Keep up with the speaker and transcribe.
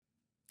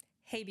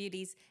Hey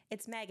beauties,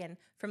 it's Megan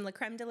from La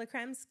Creme de la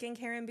Creme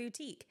Skincare and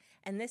Boutique,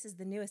 and this is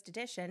the newest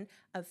edition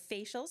of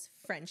Facials,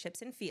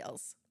 Friendships, and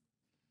Feels.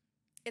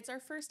 It's our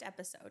first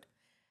episode,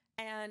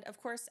 and of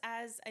course,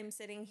 as I'm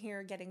sitting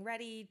here getting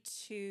ready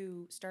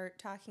to start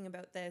talking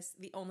about this,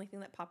 the only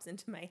thing that pops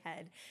into my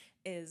head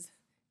is,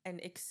 and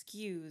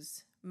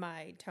excuse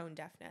my tone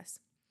deafness,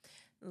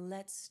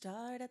 let's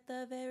start at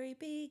the very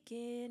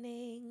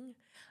beginning,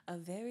 a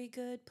very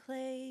good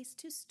place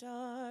to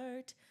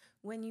start.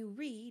 When you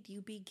read,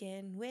 you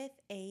begin with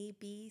A,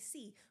 B,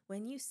 C.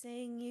 When you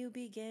sing, you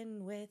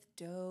begin with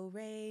Do,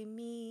 Re,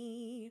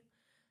 Mi.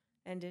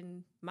 And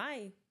in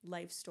my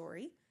life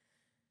story,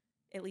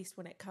 at least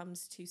when it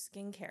comes to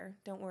skincare,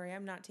 don't worry,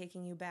 I'm not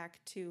taking you back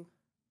to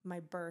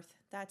my birth.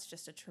 That's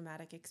just a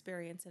traumatic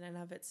experience in and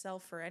of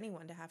itself for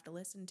anyone to have to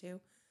listen to.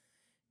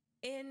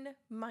 In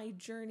my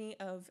journey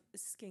of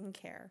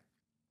skincare,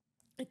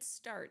 it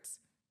starts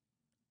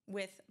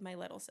with my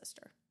little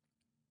sister.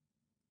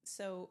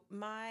 So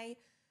my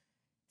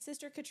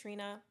sister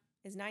Katrina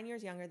is 9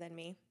 years younger than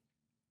me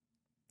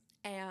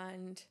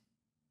and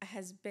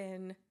has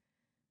been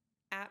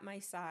at my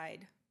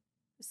side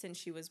since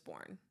she was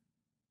born.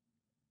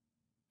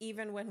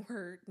 Even when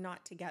we're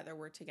not together,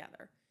 we're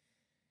together.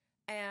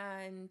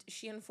 And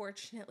she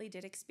unfortunately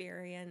did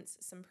experience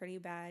some pretty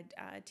bad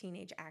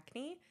teenage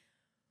acne,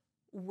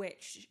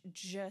 which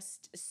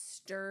just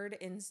stirred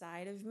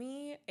inside of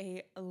me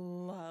a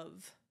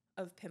love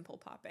of pimple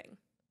popping.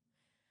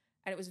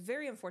 And it was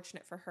very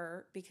unfortunate for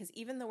her because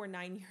even though we're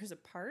 9 years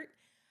apart,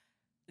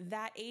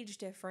 that age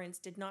difference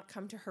did not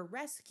come to her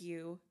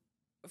rescue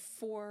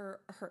for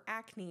her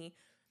acne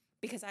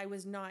because I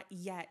was not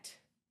yet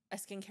a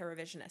skincare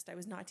revisionist. I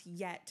was not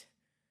yet,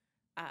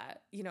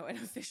 an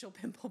official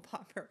pimple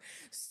popper.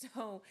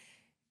 So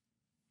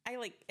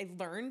I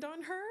learned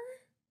on her,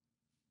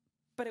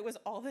 but it was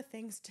all the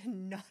things to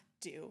not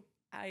do.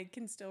 I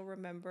can still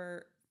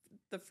remember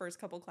the first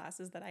couple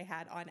classes that I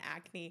had on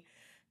acne,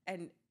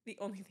 and the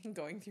only thing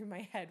going through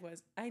my head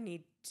was, I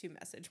need to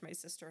message my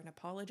sister and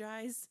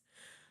apologize.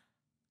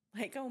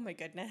 Like, oh my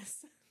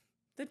goodness,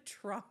 the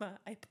trauma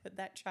I put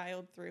that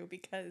child through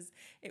because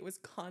it was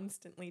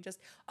constantly just,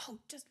 oh,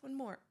 just one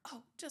more.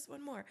 Oh, just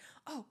one more.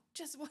 Oh,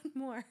 just one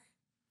more.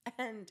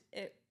 And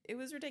it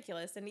was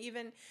ridiculous. And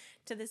even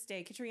to this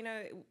day,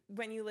 Katrina,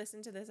 when you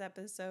listen to this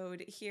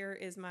episode, here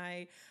is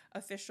my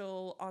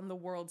official on the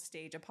world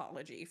stage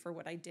apology for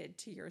what I did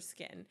to your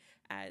skin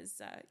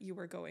as you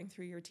were going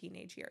through your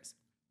teenage years.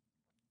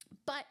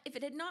 But if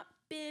it had not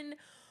been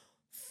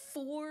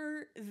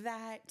for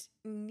that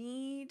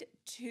need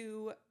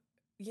to,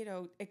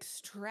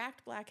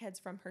 extract blackheads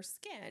from her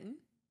skin,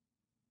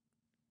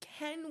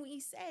 can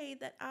we say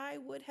that I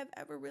would have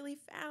ever really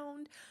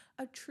found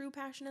a true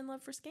passion and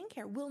love for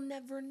skincare? We'll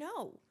never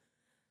know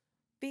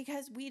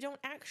because we don't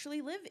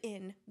actually live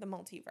in the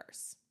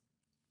multiverse.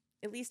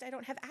 At least I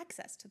don't have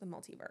access to the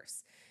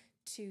multiverse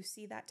to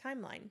see that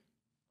timeline.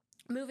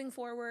 Moving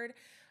forward,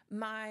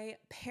 my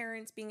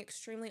parents being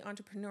extremely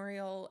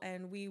entrepreneurial,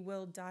 and we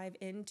will dive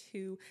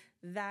into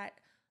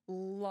that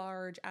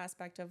large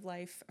aspect of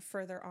life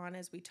further on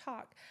as we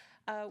talk.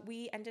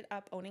 We ended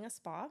up owning a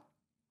spa,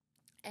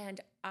 and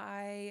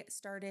I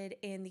started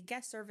in the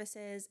guest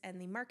services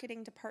and the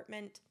marketing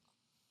department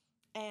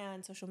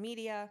and social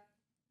media,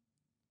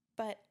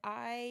 but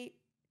I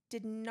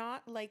did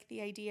not like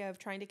the idea of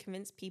trying to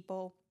convince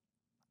people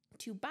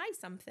to buy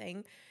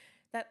something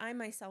that I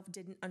myself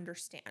didn't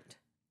understand.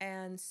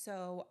 And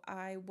so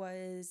I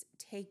was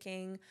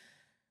taking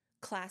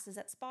classes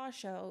at spa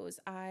shows.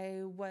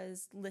 I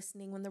was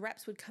listening when the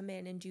reps would come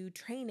in and do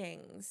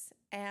trainings.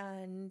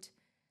 And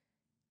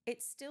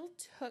it still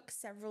took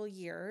several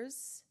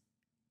years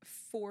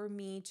for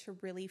me to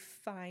really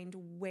find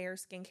where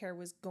skincare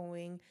was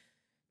going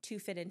to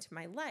fit into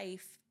my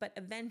life. But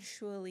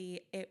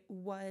eventually it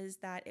was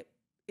that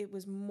it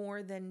was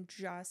more than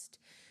just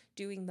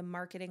doing the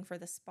marketing for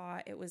the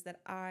spa. It was that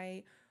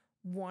I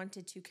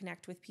wanted to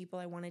connect with people.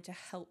 I wanted to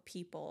help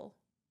people.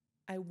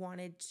 I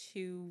wanted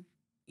to,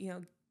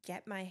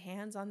 get my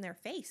hands on their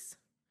face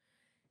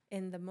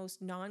in the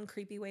most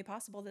non-creepy way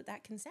possible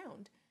that can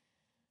sound.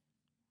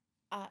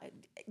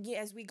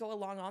 As we go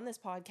along on this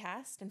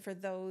podcast, and for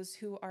those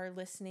who are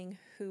listening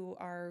who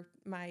are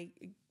my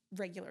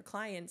regular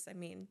clients,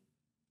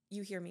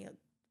 you'll hear me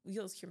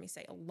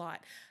say a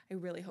lot, I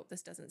really hope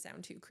this doesn't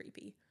sound too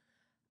creepy.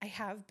 I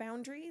have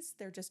boundaries.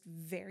 They're just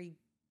very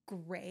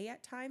gray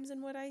at times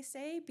in what I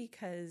say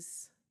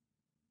because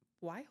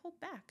why hold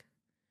back?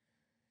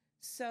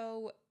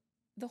 So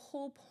the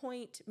whole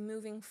point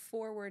moving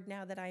forward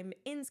now that I'm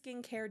in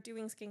skincare,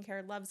 doing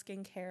skincare, love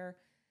skincare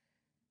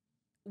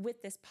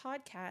with this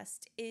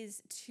podcast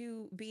is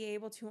to be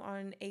able to,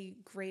 on a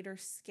greater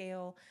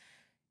scale,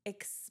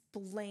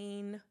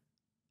 explain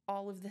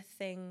all of the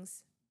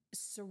things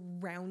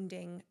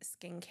surrounding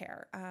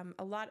skincare.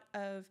 A lot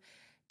of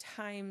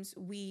times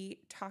we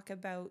talk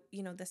about,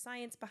 the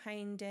science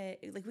behind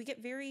it. Like we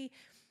get very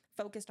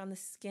focused on the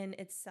skin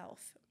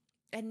itself.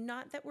 And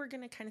not that we're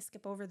going to kind of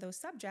skip over those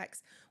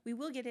subjects. We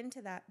will get into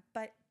that.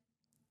 But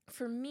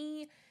for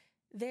me,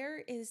 There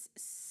is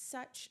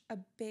such a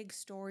big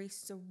story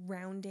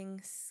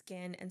surrounding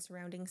skin and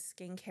surrounding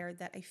skincare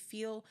that I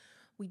feel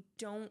we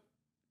don't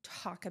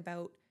talk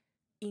about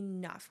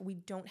enough. We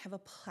don't have a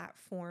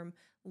platform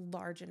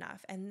large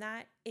enough. And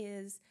that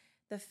is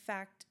the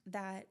fact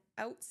that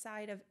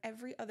outside of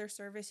every other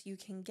service you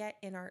can get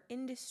in our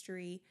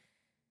industry,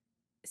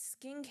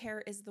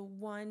 skincare is the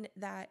one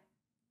that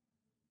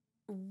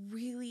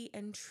really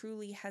and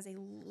truly has a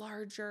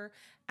larger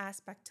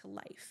aspect to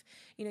life.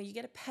 You know, you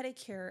get a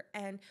pedicure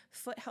and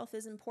foot health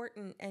is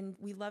important and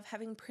we love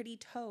having pretty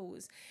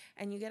toes,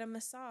 and you get a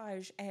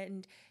massage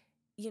and,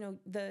 you know,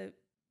 the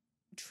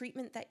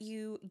treatment that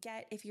you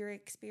get if you're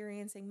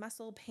experiencing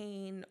muscle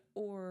pain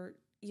or,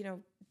 you know,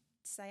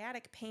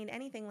 sciatic pain,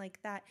 anything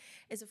like that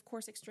is of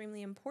course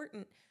extremely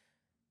important.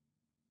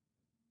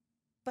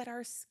 But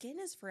our skin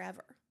is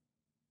forever.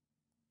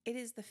 It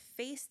is the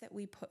face that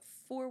we put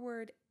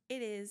forward.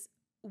 It is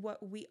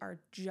what we are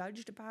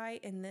judged by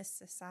in this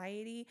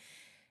society.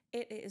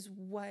 It is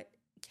what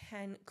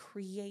can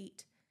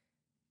create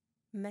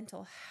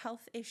mental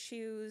health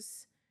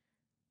issues.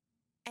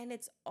 And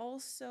it's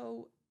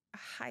also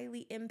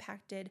highly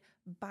impacted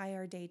by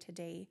our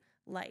day-to-day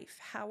life,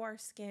 how our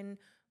skin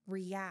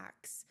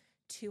reacts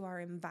to our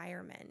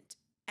environment.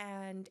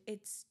 And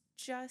it's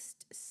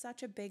just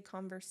such a big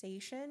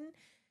conversation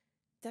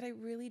that I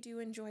really do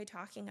enjoy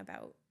talking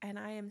about. And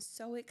I am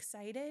so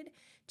excited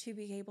to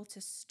be able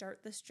to start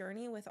this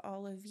journey with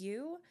all of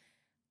you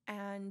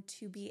and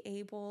to be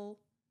able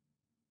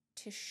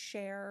to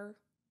share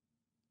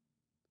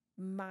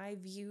my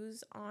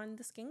views on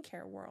the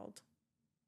skincare world.